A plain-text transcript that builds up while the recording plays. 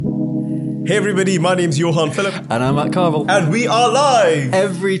Hey everybody, my name's Yohaan Philip. And I'm Matt Carville. And we are live!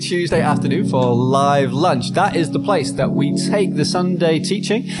 Every Tuesday afternoon for live lunch. That is the place that we take the Sunday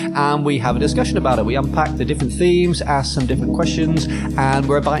teaching and we have a discussion about it. We unpack the different themes, ask some different questions, and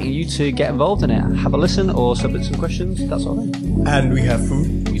we're inviting you to get involved in it. Have a listen or submit some questions, that sort of thing. And we have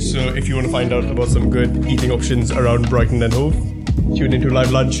food. So if you want to find out about some good eating options around Brighton and Hove, tune into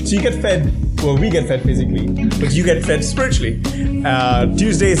live lunch. So you get fed, well, we get fed physically, but you get fed spiritually.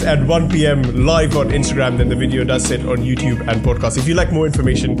 Tuesdays at 1 p.m. live on Instagram, then the video does sit on YouTube and podcast. If you like more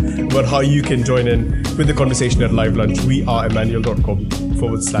information about how you can join in with the conversation at live lunch, we are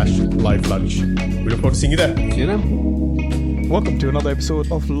emmanuel.com/live lunch. We look forward to seeing you there. See you then. Welcome to another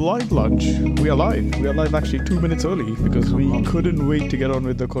episode of Live Lunch. We are live. We are live actually 2 minutes early because we couldn't wait to get on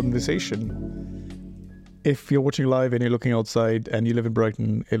with the conversation. If you're watching live and you're looking outside and you live in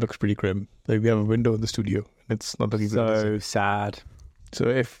Brighton, it looks pretty grim. Like we have a window in the studio. It's not looking so sad. So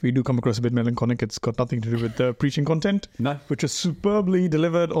if we do come across a bit melancholic, it's got nothing to do with the preaching content. No. Which was superbly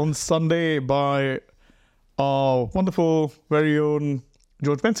delivered on Sunday by our wonderful, very own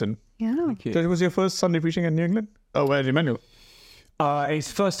George Benson. Yeah. Thank you. So it was your first Sunday preaching in New England? Oh, where, Emmanuel?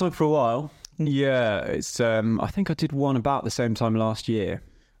 It's first time for a while. Yeah, it's. I think I did one about the same time last year.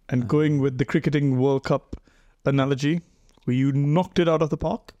 And going with the cricketing World Cup analogy, where you knocked it out of the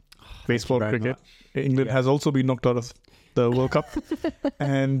park. Baseball, cricket. England has also been knocked out of the World Cup.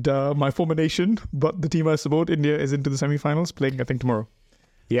 And my former nation, but the team I support, India, is into the semi-finals, playing, I think, tomorrow.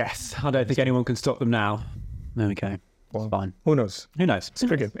 Yes, I don't think anyone can stop them now. There we go. Well, It's fine. Who knows? Who knows? It's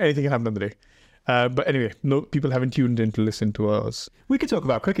cricket. Anything can happen on the day. But anyway, no people haven't tuned in to listen to us. We could talk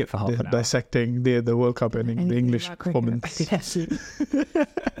about cricket for half an hour. Dissecting the World Cup and the Anything English about cricket. performance.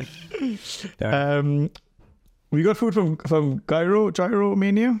 Yeah. We got food from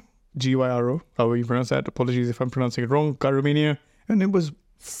Gyromania, Gyro, however you pronounce that. Apologies if I'm pronouncing it wrong. Gyromania, and it was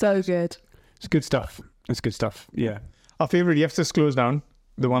So good. It's good stuff. It's good stuff. Yeah. our favorite. Yes, just closed down,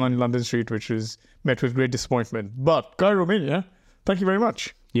 the one on London Street, which was met with great disappointment. But Gyromania, thank you very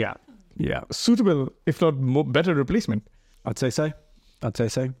much. Yeah. Yeah. Suitable, if not better replacement. I'd say so.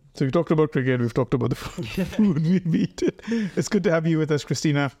 So we talked about cricket, we've talked about the food we've eaten. It's good to have you with us,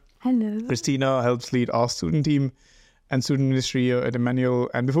 Christina. Hello. Christina helps lead our student team and student ministry here at Emmanuel.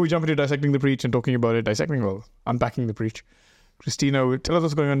 And before we jump into dissecting the preach and talking about it, unpacking the preach, Christina, tell us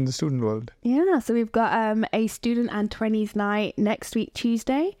what's going on in the student world. Yeah, so we've got a student and 20s night next week,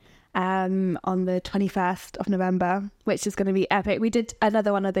 Tuesday, on the 21st of November, which is going to be epic. We did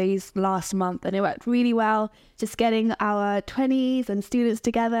another one of these last month and it worked really well. Just getting our 20s and students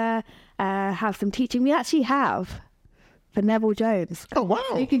together, have some teaching. We actually have for Neville Jones. Oh, wow.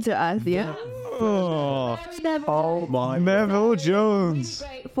 Speaking to us, yeah. Oh, Neville. Neville Jones.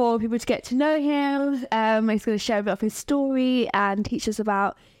 Great for people to get to know him. He's going to share a bit of his story and teach us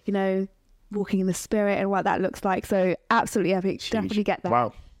about, walking in the spirit and what that looks like. So absolutely epic. Definitely get that.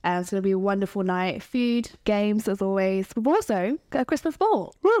 Wow. It's going to be a wonderful night. Food, games as always. We've also got a Christmas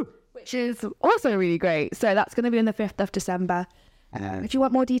ball, Woo. which is also really great. So that's going to be on the 5th of December. If you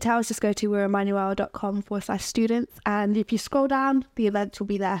want more details, just go to we'reemmanuel.com/students. And if you scroll down, the event will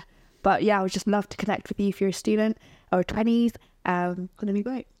be there. But yeah, I would just love to connect with you if you're a student or 20s. Going to be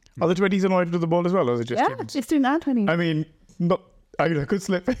great. Are the 20s invited to the ball as well, or is it just Yeah, students? it's student and 20s. I mean, I could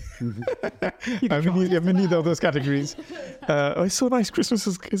slip. I'm in neither of those categories. It's so nice. Christmas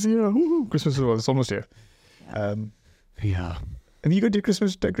is here. Christmas is almost here. Yeah. Have you got your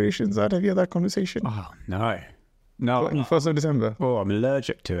Christmas decorations out? Have you had that conversation? Oh, no. No. On the 1st of December. Oh, I'm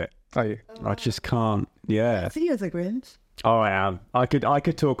allergic to it. Are you? I just can't. Yeah. See you as a Grinch. Oh, I am. I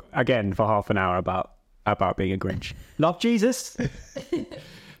could talk again for half an hour about being a Grinch. Love Jesus.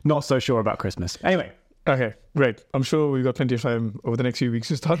 Not so sure about Christmas. Anyway. Okay, great. I'm sure we've got plenty of time over the next few weeks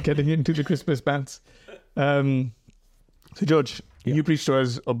to start getting into the Christmas bands. So, George, you preached to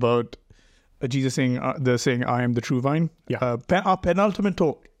us about Jesus saying, I am the true vine. Yeah. Our penultimate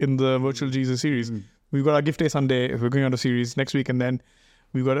talk in the Virtual Jesus series. We've got our Gift Day Sunday. We're going on a series next week, and then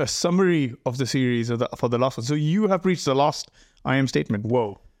we've got a summary of the series for the last one. So you have preached the last I am statement.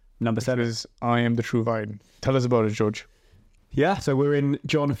 Whoa. Number 7 is I am the true vine. Tell us about it, George. Yeah, so we're in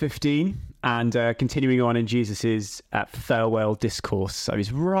John 15 and continuing on in Jesus's farewell discourse. So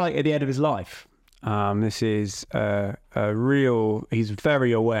he's right at the end of his life. This is he's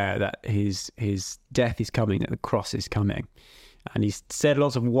very aware that his death is coming, that the cross is coming. And he's said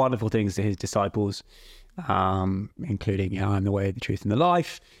lots of wonderful things to his disciples, including, I'm the way, the truth, and the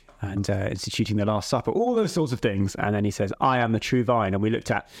life. and instituting the Last Supper, all those sorts of things. And then he says, I am the true vine. And we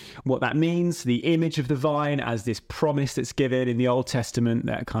looked at what that means, the image of the vine as this promise that's given in the Old Testament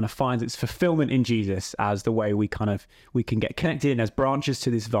that kind of finds its fulfillment in Jesus as the way we can get connected in as branches to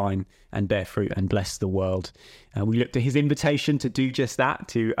this vine and bear fruit and bless the world. We looked at his invitation to do just that,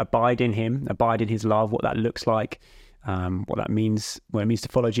 to abide in him, abide in his love, what that looks like. What that means, what it means to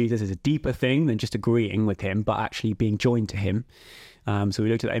follow Jesus is a deeper thing than just agreeing with him, but actually being joined to him. So we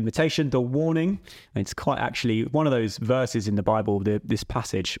looked at that invitation, the warning. It's quite actually one of those verses in the Bible, this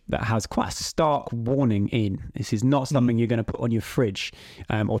passage, that has quite a stark warning in. This is not something you're going to put on your fridge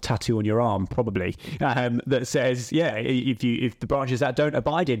or tattoo on your arm, probably, that says, if the branches that don't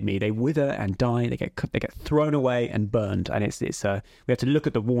abide in me, they wither and die, they get thrown away and burned. And we have to look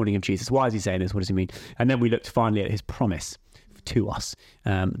at the warning of Jesus. Why is he saying this? What does he mean? And then we looked finally at his promise to us,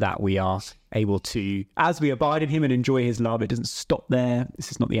 that we are able to, as we abide in him and enjoy his love, it doesn't stop there.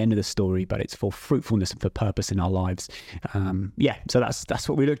 This is not the end of the story, but it's for fruitfulness and for purpose in our lives. So that's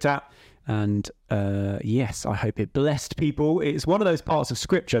what we looked at. And yes, I hope it blessed people. It's one of those parts of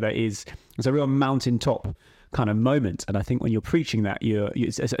scripture that it's a real mountaintop kind of moment. And I think when you're preaching that,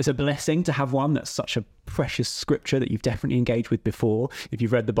 it's a blessing to have one that's such a precious scripture that you've definitely engaged with before. If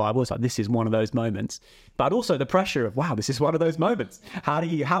you've read the Bible, it's like, this is one of those moments. But also the pressure of, wow, this is one of those moments. How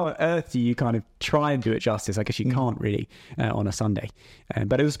on earth do you kind of try and do it justice? I guess you can't really on a Sunday.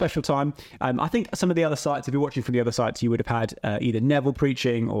 But it was a special time. I think some of the other sites, if you're watching from the other sites, you would have had either Neville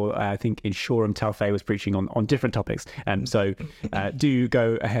preaching, or I think in Shoreham, Telfay was preaching on different topics. So do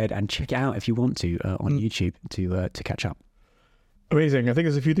go ahead and check it out if you want to on YouTube to catch up. Amazing. I think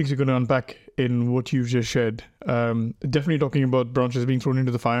there's a few things you're going to unpack in what you've just shared. Definitely talking about branches being thrown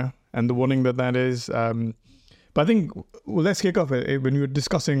into the fire and the warning that is. But I think, let's kick off when you were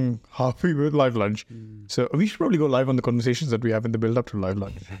discussing halfway with Live Lunch. So we should probably go live on the conversations that we have in the build-up to Live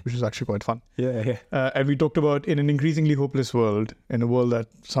Lunch, which is actually quite fun. Yeah. And we talked about, in an increasingly hopeless world, in a world that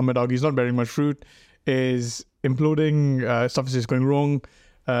some might argue is not bearing much fruit, is imploding, stuff is just going wrong.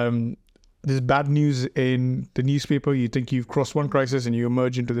 There's bad news in the newspaper. You think you've crossed one crisis and you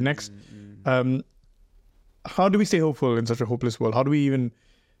emerge into the next. How do we stay hopeful in such a hopeless world? How do we even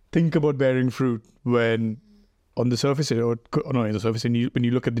think about bearing fruit when on the surface, when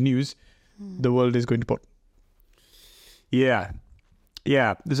you look at the news, the world is going to pot? Yeah.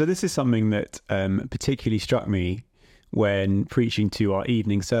 So this is something that particularly struck me when preaching to our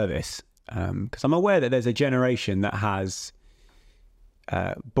evening service, because I'm aware that there's a generation that has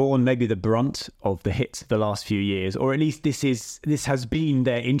borne maybe the brunt of the hits of the last few years, or at least this has been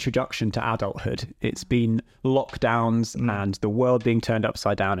their introduction to adulthood. It's been lockdowns and the world being turned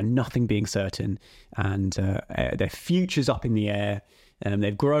upside down and nothing being certain, and their future's up in the air.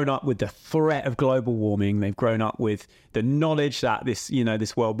 They've grown up with the threat of global warming. They've grown up with the knowledge that this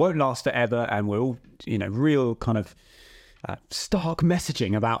world won't last forever, and we're all real kind of stark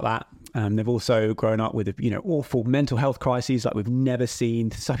messaging about that. They've also grown up with awful mental health crises like we've never seen.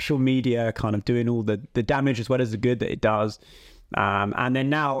 Social media kind of doing all the damage as well as the good that it does. And then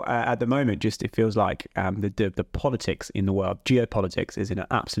now at the moment, just it feels like the politics in the world, geopolitics, is in an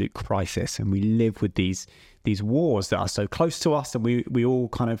absolute crisis, and we live with these wars that are so close to us, and we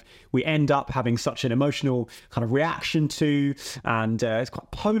all we end up having such an emotional kind of reaction to, and it's quite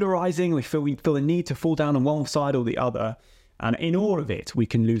polarizing. We feel the need to fall down on one side or the other. And in all of it, we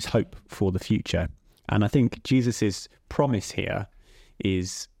can lose hope for the future. And I think Jesus's promise here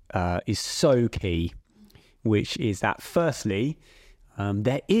is so key, which is that firstly,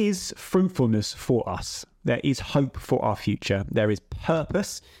 there is fruitfulness for us. There is hope for our future. There is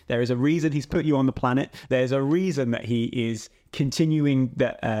purpose. There is a reason he's put you on the planet. There's a reason that he is continuing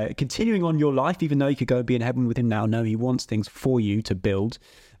on your life, even though you could go and be in heaven with him now. No, he wants things for you to build.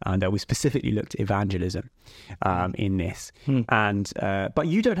 And we specifically looked at evangelism in this. But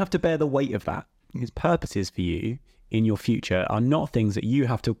you don't have to bear the weight of that. His purposes for you in your future are not things that you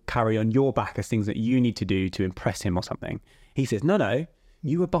have to carry on your back as things that you need to do to impress him or something. He says, no,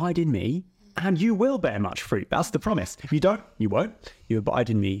 you abide in me and you will bear much fruit. That's the promise. If you don't, you won't. You abide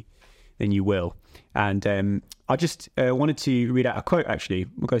in me, then you will. And I just wanted to read out a quote, actually.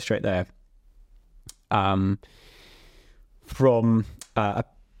 We'll go straight there. From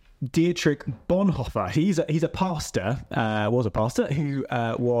Dietrich Bonhoeffer. He's a pastor, was a pastor who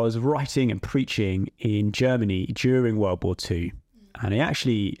was writing and preaching in Germany during World War II. And he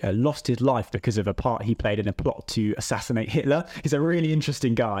actually lost his life because of a part he played in a plot to assassinate Hitler. He's a really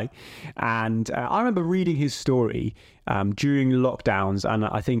interesting guy. And I remember reading his story during lockdowns. And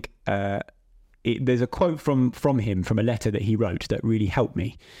I think there's a quote from him, from a letter that he wrote, that really helped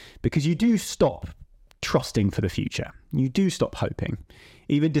me. Because you do stop trusting for the future. You do stop hoping.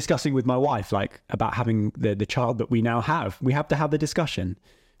 even discussing with my wife, like about having the child that we now have, we have to have the discussion.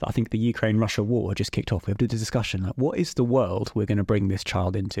 I think the Ukraine-Russia war just kicked off. We have the discussion, like, what is the world we're going to bring this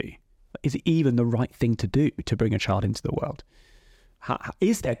child into? Is it even the right thing to do to bring a child into the world?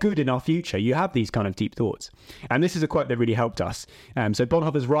 Is there good in our future? You have these kind of deep thoughts. And this is a quote that really helped us. So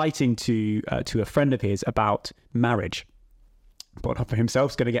Bonhoeffer's writing to a friend of his about marriage. Bonhoeffer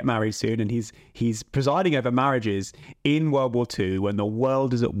himself's going to get married soon, and he's presiding over marriages in World War II when the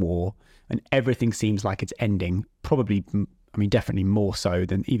world is at war and everything seems like it's ending. Probably, I mean, definitely more so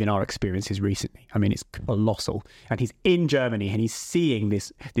than even our experiences recently. I mean, it's colossal. And he's in Germany and he's seeing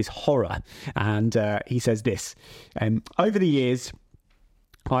this horror. And he says this, over the years,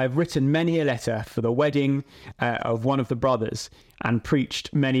 I have written many a letter for the wedding of one of the brothers and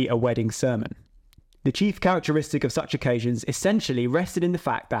preached many a wedding sermon. The chief characteristic of such occasions essentially rested in the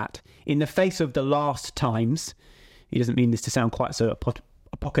fact that, in the face of the last times, he doesn't mean this to sound quite so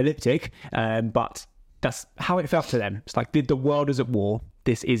apocalyptic, but that's how it felt to them. It's like, the world is at war.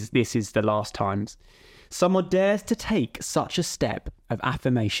 This is the last times. Someone dares to take such a step of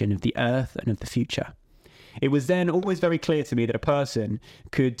affirmation of the earth and of the future. It was then always very clear to me that a person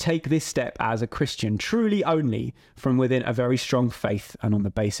could take this step as a Christian truly only from within a very strong faith and on the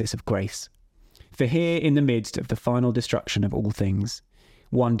basis of grace. For here, in the midst of the final destruction of all things,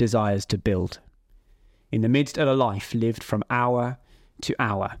 one desires to build. In the midst of a life lived from hour to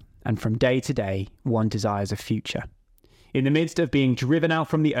hour, and from day to day, one desires a future. In the midst of being driven out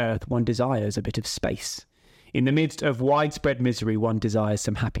from the earth, one desires a bit of space. In the midst of widespread misery, one desires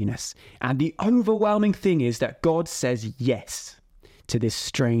some happiness. And the overwhelming thing is that God says yes to this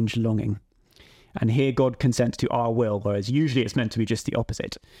strange longing. And here God consents to our will, whereas usually it's meant to be just the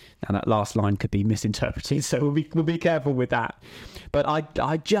opposite. Now that last line could be misinterpreted, so we'll be careful with that. But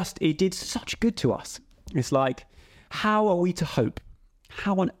it did such good to us. It's like, how are we to hope?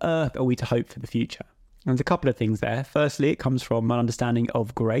 How on earth are we to hope for the future? And there's a couple of things there. Firstly, it comes from an understanding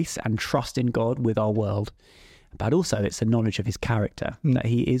of grace and trust in God with our world. But also it's a knowledge of his character, that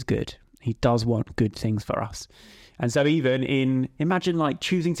he is good. He does want good things for us. And so imagine like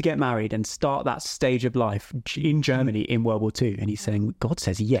choosing to get married and start that stage of life in Germany in World War II. And he's saying, God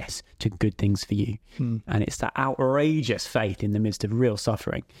says yes to good things for you. And it's that outrageous faith in the midst of real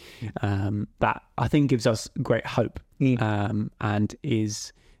suffering that I think gives us great hope and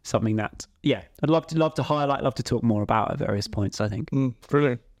is something that, I'd love to highlight, love to talk more about at various points, I think.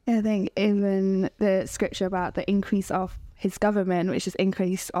 Brilliant. I think even the scripture about the increase of his government, which is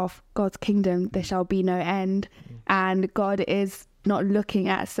increase of God's kingdom, there shall be no end. And God is not looking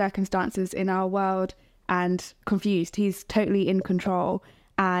at circumstances in our world and confused. He's totally in control.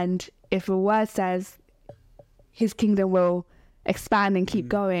 And if a word says his kingdom will expand and keep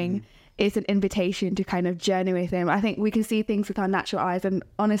going, it's an invitation to kind of journey with him. I think we can see things with our natural eyes, and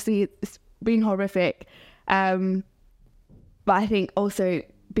honestly, it's been horrific. But I think also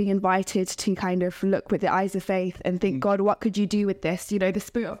being invited to kind of look with the eyes of faith and think, God, what could you do with this? You know, the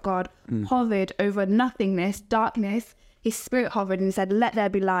Spirit of God hovered over nothingness, darkness. His Spirit hovered and said, let there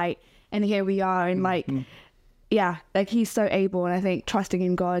be light. And here we are. And he's so able. And I think trusting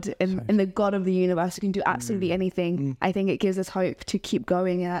in God and in the God of the universe who can do absolutely anything, I think it gives us hope to keep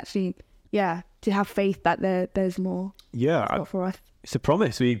going and actually, to have faith that there's more. Yeah. For us. It's a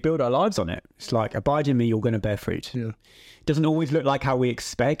promise. We build our lives on it. It's like, abide in me, you're going to bear fruit. Yeah. It doesn't always look like how we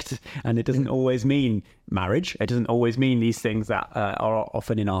expect, and it doesn't always mean marriage. It doesn't always mean these things that are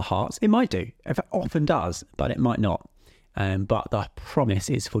often in our hearts. It might do. It often does, but it might not. But the promise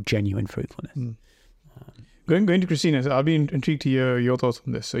is for genuine fruitfulness. Going to Christina, so I'll be intrigued to hear your thoughts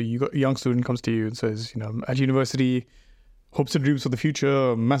on this. So you got a young student comes to you and says, at university, hopes and dreams for the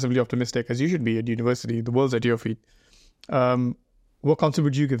future, massively optimistic, as you should be at university. The world's at your feet. What counsel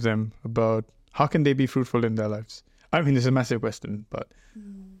would you give them about how can they be fruitful in their lives? I mean, this is a massive question, but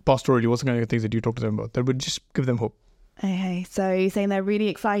pastorally, what's the kind of things that you talk to them about that would just give them hope? Okay, so you're saying they're really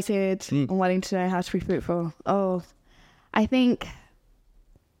excited and wanting to know how to be fruitful. Oh, I think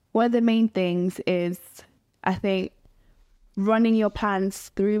one of the main things is, I think, running your plans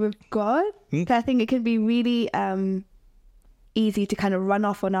through with God. I think it can be really easy to kind of run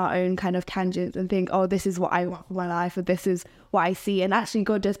off on our own kind of tangents and think, oh, this is what I want for my life, or this is what I see. And actually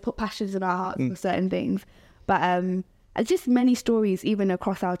God does put passions in our hearts for certain things. But just many stories, even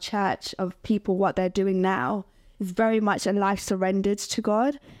across our church, of people, what they're doing now is very much a life surrendered to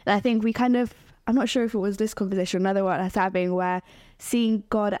God. And I think we kind of, I'm not sure if it was this conversation or another one I was having, where seeing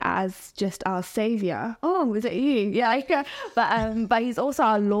God as just our savior. Oh, was it you? Yeah. But he's also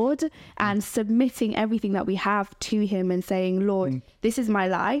our Lord, and submitting everything that we have to him and saying, Lord, this is my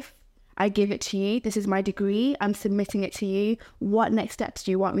life. I give it to you. This is my degree. I'm submitting it to you. What next steps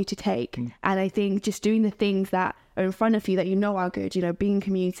do you want me to take? And I think just doing the things that are in front of you that you know are good, you know, being in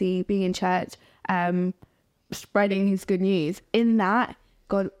community, being in church, spreading his good news. In that,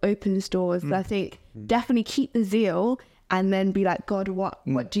 God opens doors. So I think definitely keep the zeal and then be like, God,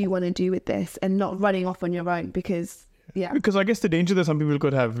 what do you want to do with this? And not running off on your own because... Yeah, because I guess the danger that some people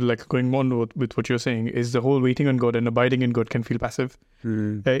could have, like going on with what you're saying, is the whole waiting on God and abiding in God can feel passive.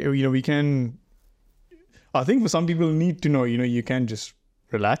 You know, we can. I think for some people need to know, you know, you can just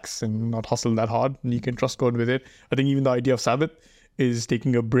relax and not hustle that hard, and you can trust God with it. I think even the idea of Sabbath is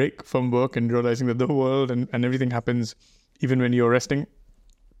taking a break from work and realizing that the world and everything happens even when you're resting,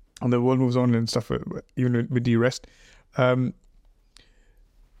 and the world moves on and stuff, even with the rest. But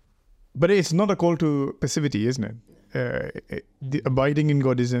it's not a call to passivity, isn't it? The abiding in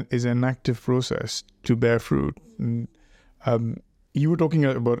God is an active process to bear fruit. And, you were talking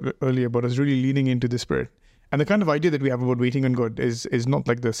about earlier about us really leaning into the Spirit, and the kind of idea that we have about waiting on God is not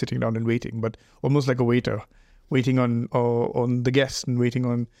like the sitting down and waiting, but almost like a waiter waiting on the guest and waiting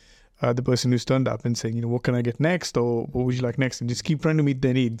on the person who's turned up and saying, you know, what can I get next, or what would you like next, and just keep trying to meet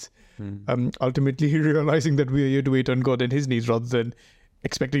their needs. Ultimately realizing that we are here to wait on God and His needs rather than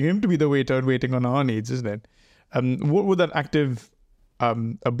expecting Him to be the waiter and waiting on our needs, isn't it? What would that active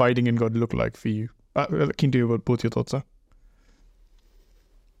abiding in God look like for you? Keen to hear what both your thoughts are.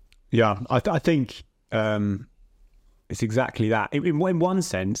 Yeah, I think it's exactly that. In one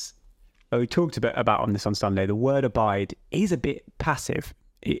sense, we talked a bit about on this on Sunday, the word abide is a bit passive.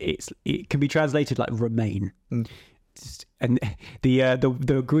 It can be translated like remain. And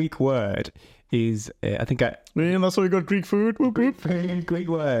the Greek word is, I think... that's why we got Greek food. Greek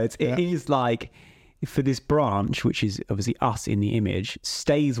words. It is like... for this branch, which is obviously us in the image,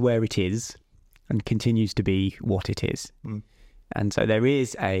 stays where it is and continues to be what it is. And so there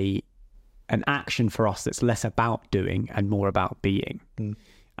is an action for us that's less about doing and more about being.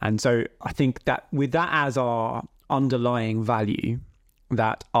 And so I think that with that as our underlying value,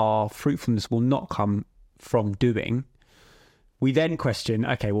 that our fruitfulness will not come from doing, we then question,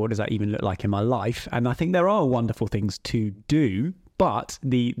 okay, well, what does that even look like in my life? And I think there are wonderful things to do, but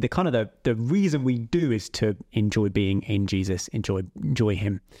the kind of the reason we do is to enjoy being in Jesus, enjoy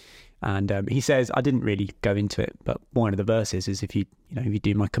Him. And he says, I didn't really go into it, but one of the verses is, if you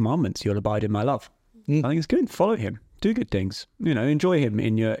do my commandments, you'll abide in my love. I think it's good. Follow Him, do good things. You know, enjoy Him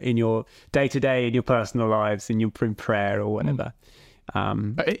in your day to day, in your personal lives, in your prayer or whatever.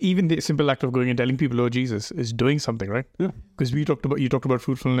 Even the simple act of going and telling people, "Oh, Jesus," is doing something, right? Yeah. Because you talked about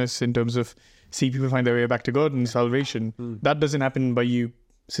fruitfulness in terms of seeing people find their way back to God and salvation. That doesn't happen by you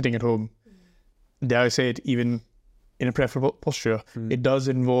sitting at home. Dare I say it, even in a prayerful posture, it does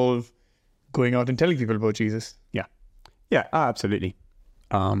involve going out and telling people about Jesus. Yeah, absolutely.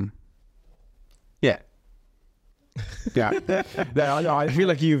 Yeah. I feel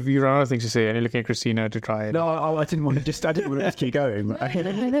like you run out of things to say, and you're looking at Christina to try it. No, I didn't want to just keep going. No,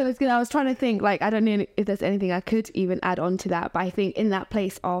 it's good. I was trying to think, like, I don't know if there's anything I could even add on to that, but I think in that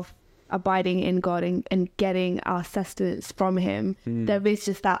place of abiding in God and getting our sustenance from Him, there is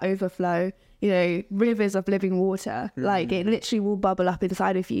just that overflow, you know, rivers of living water. Like, it literally will bubble up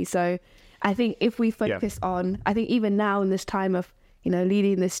inside of you. So I think if we focus on, I think even now in this time of, you know,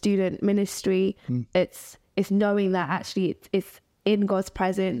 leading the student ministry, it's knowing that actually it's in God's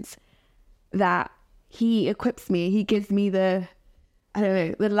presence that He equips me. He gives me the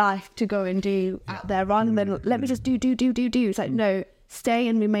life to go and do out there, rather than let me just do. It's like, no, stay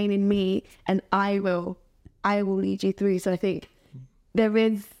and remain in me, and I will lead you through. So I think there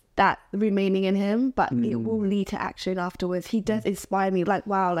is that remaining in Him, but it will lead to action afterwards. He does inspire me. Like,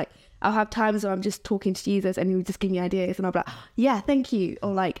 wow, like I'll have times where I'm just talking to Jesus and He'll just give me ideas, and I'll be like, yeah, thank you.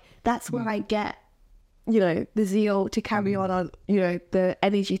 Or like, that's where I get, you know, the zeal to carry on, you know, the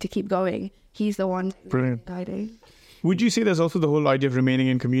energy to keep going. He's the one guiding. Would you say there's also the whole idea of remaining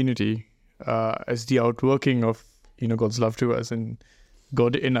in community as the outworking of, you know, God's love to us, and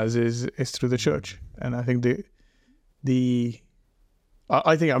God in us is through the church? And I think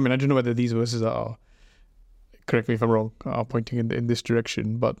I don't know whether these verses are, correct me if I'm wrong, are pointing in this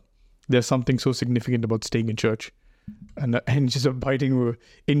direction, but there's something so significant about staying in church and just abiding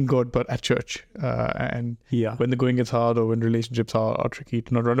in God, but at church. And when the going gets hard or when relationships are tricky,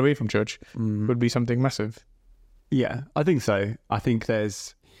 to not run away from church would be something massive. Yeah, I think so. I think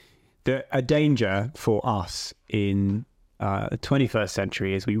there's a danger for us in the 21st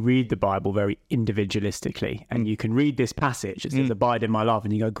century as we read the Bible very individualistically. And you can read this passage, it says, abide in my love,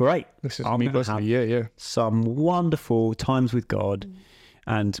 and you go, great. This is me personally, yeah. Some wonderful times with God.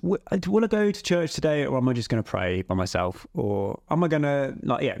 And will I go to church today, or am I just going to pray by myself? Or am I going to,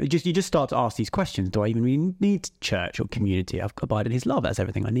 you just start to ask these questions. Do I even really need church or community? I've abided in his love. That's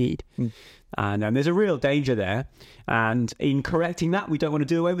everything I need. And there's a real danger there. And in correcting that, we don't want to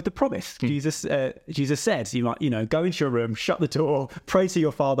do away with the promise. Jesus said, you might, go into your room, shut the door, pray to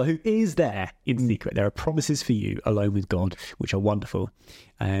your Father who is there in secret. There are promises for you alone with God, which are wonderful.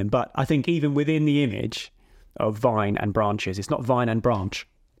 But I think even within the image of vine and branches, it's not vine and branch.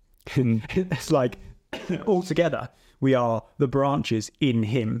 It's like all together we are the branches in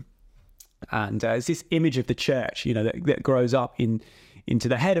him. And it's this image of the church, that grows up into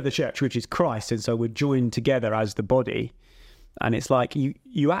the head of the church, which is Christ. And so we're joined together as the body. And it's like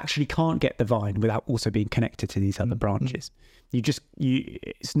you actually can't get the vine without also being connected to these other branches.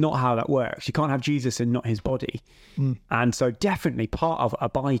 It's not how that works. You can't have Jesus and not his body. And so definitely part of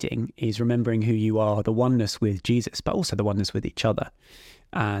abiding is remembering who you are, the oneness with Jesus, but also the oneness with each other.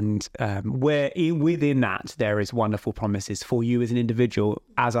 And within that, there is wonderful promises for you as an individual,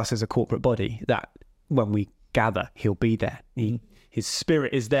 as us as a corporate body, that when we gather, he'll be there. His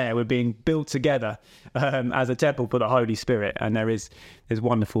Spirit is there. We're being built together as a temple for the Holy Spirit, and there's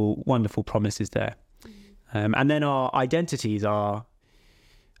wonderful, wonderful promises there. And then our identities, our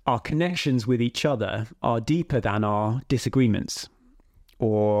connections with each other are deeper than our disagreements.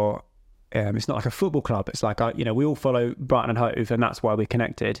 Or it's not like a football club. It's like we all follow Brighton and Hove, and that's why we're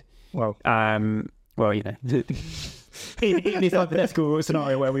connected. Well, in this hypothetical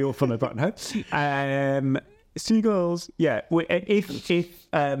scenario where we all follow Brighton and Hove. Seagulls. Yeah. If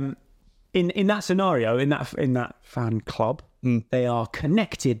in that scenario, in that fan club, they are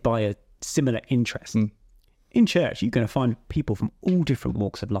connected by a similar interest. In church, you're going to find people from all different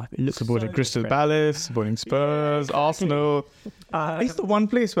walks of life. It looks supporting Crystal Palace, supporting Spurs, Arsenal. It's the one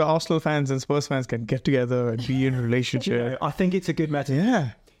place where Arsenal fans and Spurs fans can get together and be in a relationship. I think it's a good metaphor. Yeah.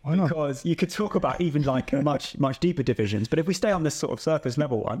 Why not? Because you could talk about even like much, much deeper divisions. But if we stay on this sort of surface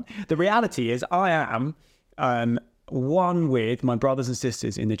level one, the reality is I am one with my brothers and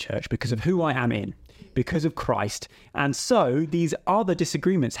sisters in the church because of who I am in, because of Christ. And so these other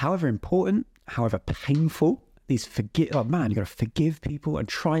disagreements, however important, however painful, you got to forgive people and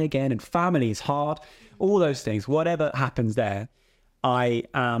try again, and family is hard, all those things, whatever happens there, I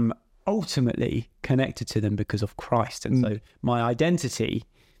am ultimately connected to them because of Christ. And so my identity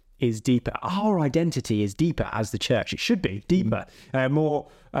is deeper. Our identity is deeper as the church. It should be deeper, more.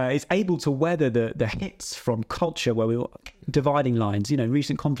 It's able to weather the hits from culture where we were dividing lines.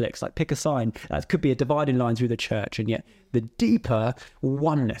 Recent conflicts, like pick a sign that could be a dividing line through the church, and yet the deeper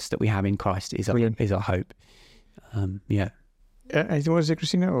oneness that we have in Christ is our hope. Yeah. You want to say,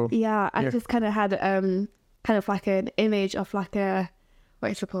 Christina? Or? Yeah, I just kind of had kind of like an image of like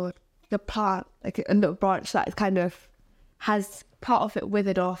what is it called? The plant, like a little branch that kind of has part of it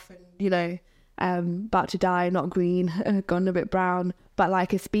withered off and about to die, not green, gone a bit brown, but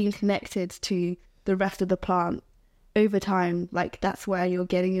like it's being connected to the rest of the plant over time. Like that's where you're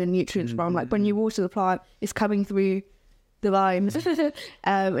getting your nutrients from. Like when you water the plant, it's coming through the limes. So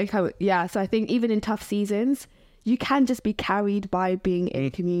I think even in tough seasons, you can just be carried by being in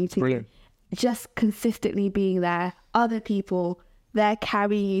community. Brilliant. Just consistently being there. Other people, they're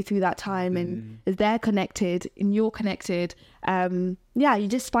carrying you through that time, and they're connected and you're connected. You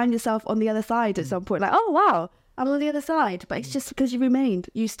just find yourself on the other side at some point, like, oh wow, I'm on the other side. But it's just because you remained,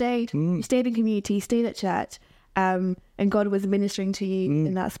 you stayed in community, you stayed at church, and God was ministering to you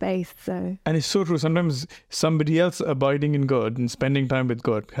in that space. So, and it's so true. Sometimes somebody else abiding in God and spending time with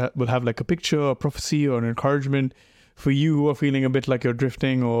God will have like a picture, a prophecy, or an encouragement for you who are feeling a bit like you're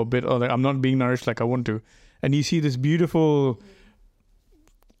drifting, or like I'm not being nourished like I want to. And you see this beautiful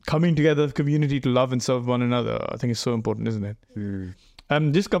coming together of community to love and serve one another. I think it's so important, isn't it?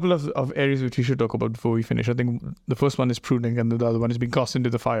 Just a couple of areas which we should talk about before we finish. I think the first one is pruning, and the other one is being cast into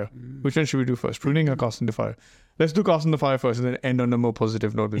the fire. Which one should we do first, pruning or cast into fire? Let's do cast into the fire first, and then end on a more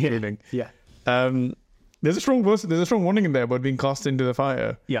positive note with pruning. Yeah. There's a strong verse, there's a strong warning in there about being cast into the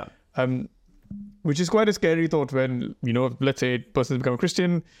fire. Yeah. Which is quite a scary thought when, let's say a person has become a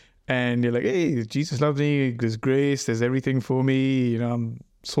Christian, and you're like, hey, Jesus loves me, there's grace, there's everything for me, I'm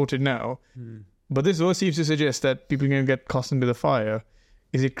sorted now. But this verse seems to suggest that people can get cast into the fire.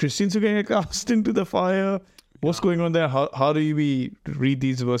 Is it Christians who can get cast into the fire? What's going on there? How do we read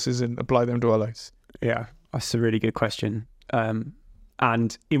these verses and apply them to our lives? Yeah, that's a really good question.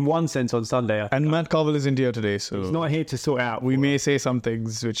 And in one sense on Sunday... And Matt Carville isn't here today, so... He's not here to sort out... We may say some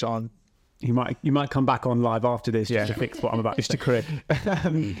things which aren't... You might come back on live after this just to fix what I'm about to say. Just to correct.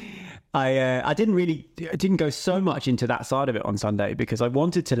 I didn't go so much into that side of it on Sunday because I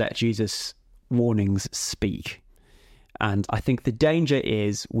wanted to let Jesus' warnings speak. And I think the danger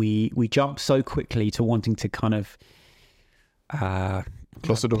is we jump so quickly to wanting to kind of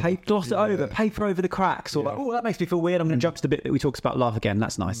Gloss it over. Paper over the cracks, or like, oh, that makes me feel weird. I'm going to jump to the bit that we talked about love again.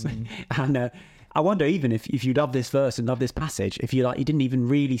 That's nice. And I wonder, even if you love this verse and love this passage, if you didn't even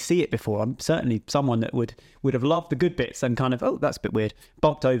really see it before. I'm certainly someone that would have loved the good bits and kind of, oh, that's a bit weird,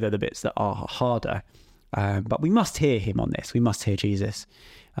 bumped over the bits that are harder. But we must hear him on this. We must hear Jesus,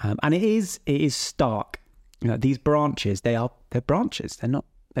 and it is stark. These branches, they're branches.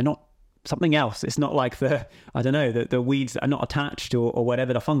 They're not something else. It's not like the weeds that are not attached or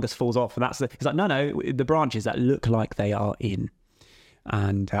whatever, the fungus falls off. And it's like, no, the branches that look like they are in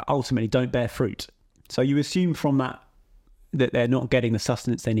and ultimately don't bear fruit. So you assume from that they're not getting the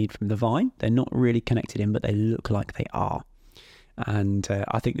sustenance they need from the vine. They're not really connected in, but they look like they are. And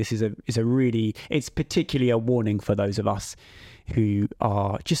I think this is it's particularly a warning for those of us who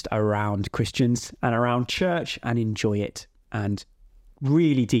are just around Christians and around church and enjoy it. And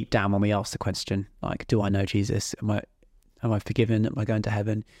really deep down, when we ask the question, like, do I know Jesus? Am I forgiven? Am I going to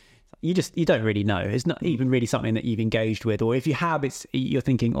heaven? You don't really know. It's not even really something that you've engaged with, or if you have, you're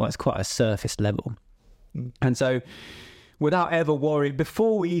thinking, oh, it's quite a surface level. And so, without ever worrying,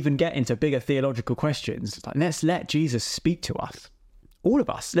 before we even get into bigger theological questions, let's let Jesus speak to us.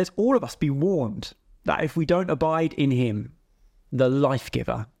 Let's all of us be warned that if we don't abide in him, the life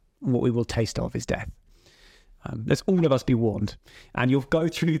giver, what we will taste of is death. Let's all of us be warned. And you'll go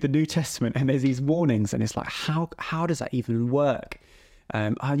through the New Testament and there's these warnings, and it's like, how does that even work?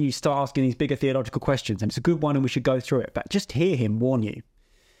 And you start asking these bigger theological questions, and it's a good one and we should go through it, but just hear him warn you.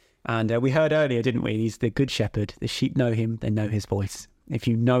 And we heard earlier, didn't we? He's the good shepherd. The sheep know him. They know his voice. If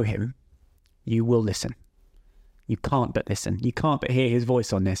you know him, you will listen. You can't but listen. You can't but hear his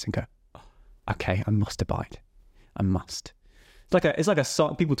voice on this and go, okay, I must abide. I must. It's like a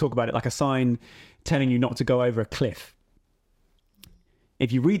sign. People talk about it like a sign telling you not to go over a cliff.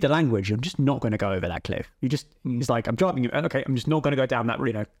 If you read the language, I'm just not going to go over that cliff. It's like, I'm driving, okay, I'm just not going to go down that,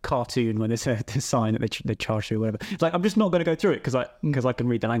 cartoon when there's a sign that they charge you or whatever. It's like, I'm just not going to go through it because I can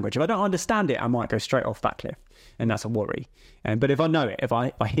read the language. If I don't understand it, I might go straight off that cliff, and that's a worry. But if I know it, if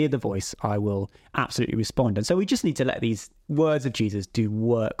I hear the voice, I will absolutely respond. And so we just need to let these words of Jesus do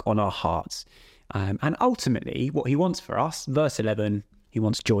work on our hearts. And ultimately, what he wants for us, verse 11, he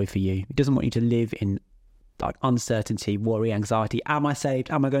wants joy for you. He doesn't want you to live in uncertainty, worry, anxiety. Am I saved?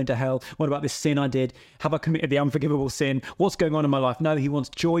 Am I going to hell? What about this sin I did? Have I committed the unforgivable sin? What's going on in my life? No, he wants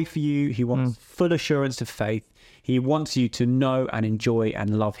joy for you. He wants full assurance of faith. He wants you to know and enjoy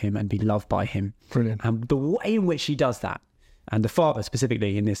and love him and be loved by him. Brilliant. And the way in which he does that, and the Father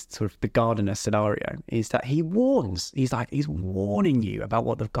specifically in this sort of the gardener scenario, is that he warns. He's warning you about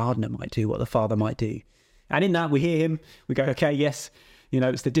what the gardener might do, what the Father might do. And in that, we hear him. We go, okay, yes,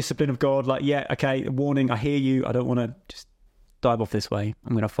 it's the discipline of God. Like, yeah, okay, warning, I hear you. I don't want to just dive off this way.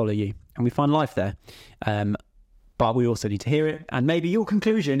 I'm going to follow you. And we find life there. But we also need to hear it. And maybe your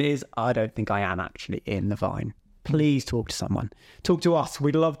conclusion is, I don't think I am actually in the vine. Please talk to someone. Talk to us.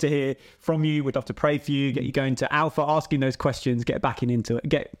 We'd love to hear from you. We'd love to pray for you, get you going to Alpha, asking those questions, getting back into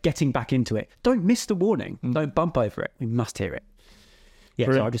it. Don't miss the warning. Don't bump over it. We must hear it.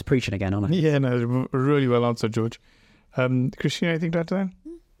 Yeah, so I'm just preaching again, aren't I? Yeah, no, really well answered, George. Christina, anything to add to that?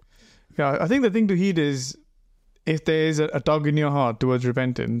 Yeah, I think the thing to heed is if there is a tug in your heart towards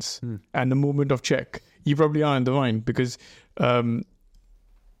repentance and a moment of check, you probably are in the vine, because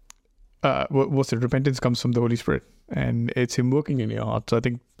repentance comes from the Holy Spirit and it's him working in your heart. So I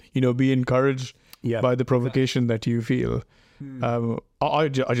think, be encouraged by the provocation that you feel. I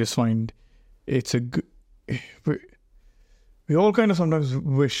just find it's a good... We all kind of sometimes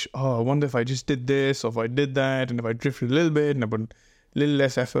wish, I wonder if I just did this, or if I did that, and if I drifted a little bit, and I put a little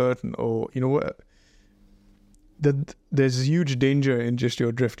less effort, or, there's a huge danger in just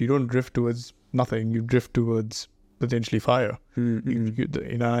your drift. You don't drift towards nothing, you drift towards potentially fire.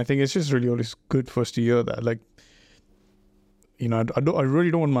 I think it's just really always good for us to hear that. Like, I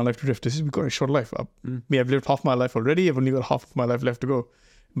really don't want my life to drift. We've got a short life. I've lived half my life already. I've only got half of my life left to go.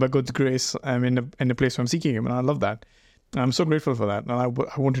 By God's grace, I'm in a place where I'm seeking him, and I love that. I'm so grateful for that, and I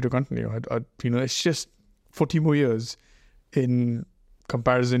want you to continue. It's just 40 more years in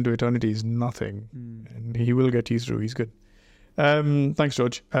comparison to eternity is nothing, and he will get you through. He's good. Thanks,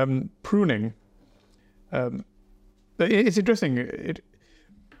 George. Pruning. It's interesting. It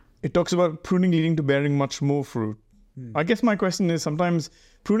talks about pruning leading to bearing much more fruit. I guess my question is, sometimes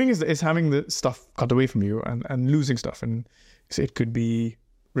pruning is having the stuff cut away from you and losing stuff, and it could be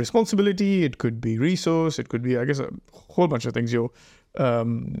responsibility, it could be resource, it could be, I guess, a whole bunch of things. It's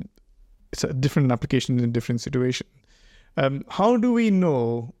a different application in a different situation. How do we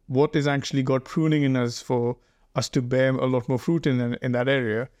know what is actually God pruning in us for us to bear a lot more fruit in that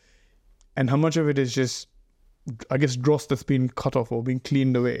area, and how much of it is just, I guess, dross that's been cut off or being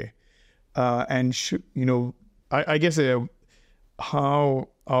cleaned away, I guess how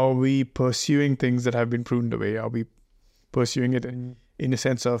are we pursuing things that have been pruned away? Are we pursuing it in a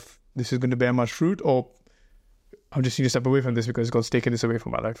sense of this is going to bear much fruit, or I'm just need to step away from this because God's taken this away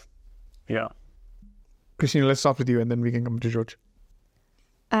from my life? Yeah. Christina, let's start with you and then we can come to George.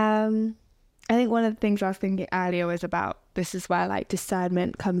 I think one of the things I was thinking earlier was about this is where like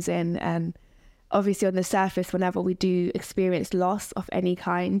discernment comes in, and obviously on the surface, whenever we do experience loss of any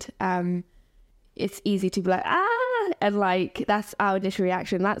kind, it's easy to be like, and like that's our initial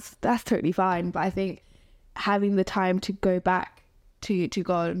reaction. That's totally fine. But I think having the time to go back to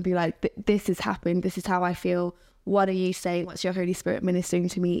God and be like, this has happened, this is how I feel, what are you saying, what's your Holy Spirit ministering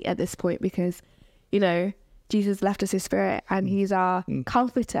to me at this point? Because Jesus left us his Spirit, and he's our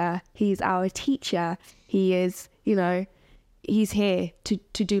comforter, he's our teacher, he is, he's here to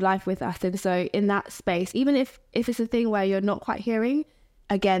do life with us. And so in that space, even if it's a thing where you're not quite hearing,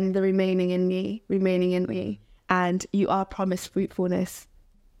 again, the remaining in me, and you are promised fruitfulness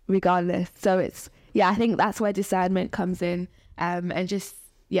regardless. So it's, I think that's where discernment comes in.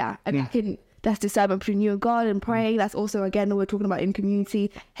 That's discernment between you and God and praying. That's also, again, we're talking about in community.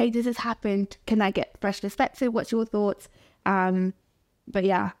 Hey, this has happened. Can I get fresh perspective? What's your thoughts? But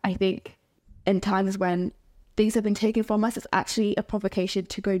yeah, I think in times when things have been taken from us, it's actually a provocation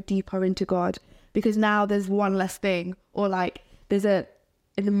to go deeper into God, because now there's one less thing, or like there's an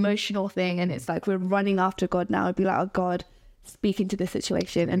emotional thing, and it's like we're running after God now and be like, oh God, speak into this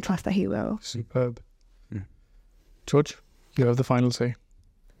situation and trust that he will. Superb. George, you have the final say.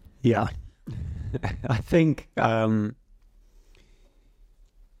 Yeah. I think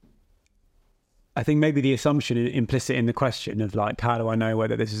maybe the assumption implicit in the question of like, how do I know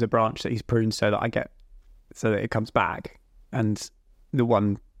whether this is a branch that he's pruned so that it comes back, and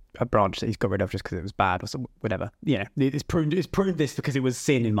a branch that he's got rid of just because it was bad or whatever. It's pruned this because it was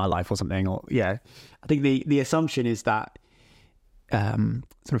sin in my life or something. Or I think the assumption is that sort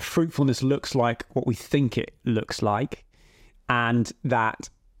of fruitfulness looks like what we think it looks like, and that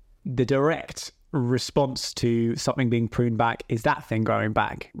the direct response to something being pruned back is that thing growing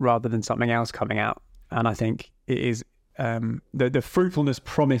back rather than something else coming out. And I think it is the fruitfulness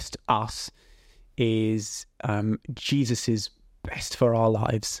promised us is Jesus's best for our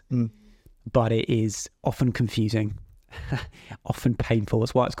lives, but it is often confusing, often painful.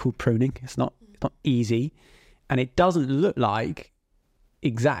 That's why it's called pruning. It's not easy, and it doesn't look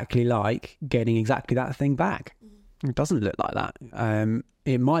exactly like getting exactly that thing back. It doesn't look like that.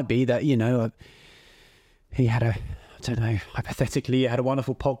 It might be that, he had hypothetically, you had a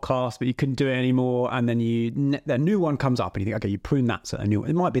wonderful podcast, but you couldn't do it anymore. And then a new one comes up and you think, okay, you prune that. So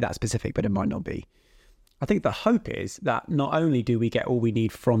it might be that specific, but it might not be. I think the hope is that not only do we get all we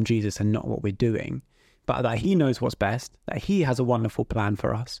need from Jesus and not what we're doing, but that he knows what's best, that he has a wonderful plan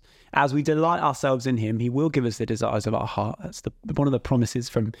for us. As we delight ourselves in him, he will give us the desires of our heart. That's one of the promises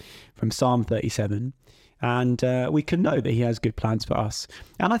from Psalm 37. And we can know that he has good plans for us.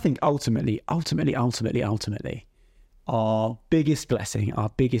 And I think ultimately, our biggest blessing, our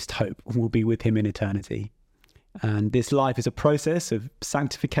biggest hope will be with him in eternity. And this life is a process of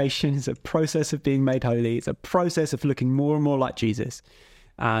sanctification. It's a process of being made holy. It's a process of looking more and more like Jesus.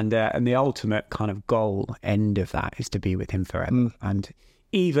 And the ultimate kind of goal, end of that, is to be with him forever. And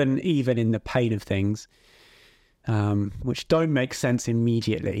even in the pain of things, which don't make sense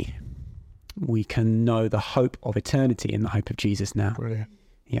immediately, we can know the hope of eternity in the hope of Jesus now. Brilliant.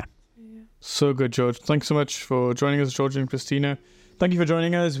 Yeah. So good, George. Thanks so much for joining us, George and Christina. Thank you for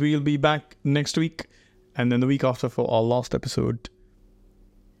joining us. We'll be back next week and then the week after for our last episode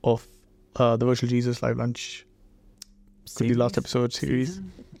of the Virtual Jesus Live Lunch. Could be last episode series.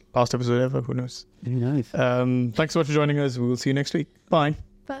 Last episode ever, who knows? Who knows? Thanks so much for joining us. We will see you next week. Bye.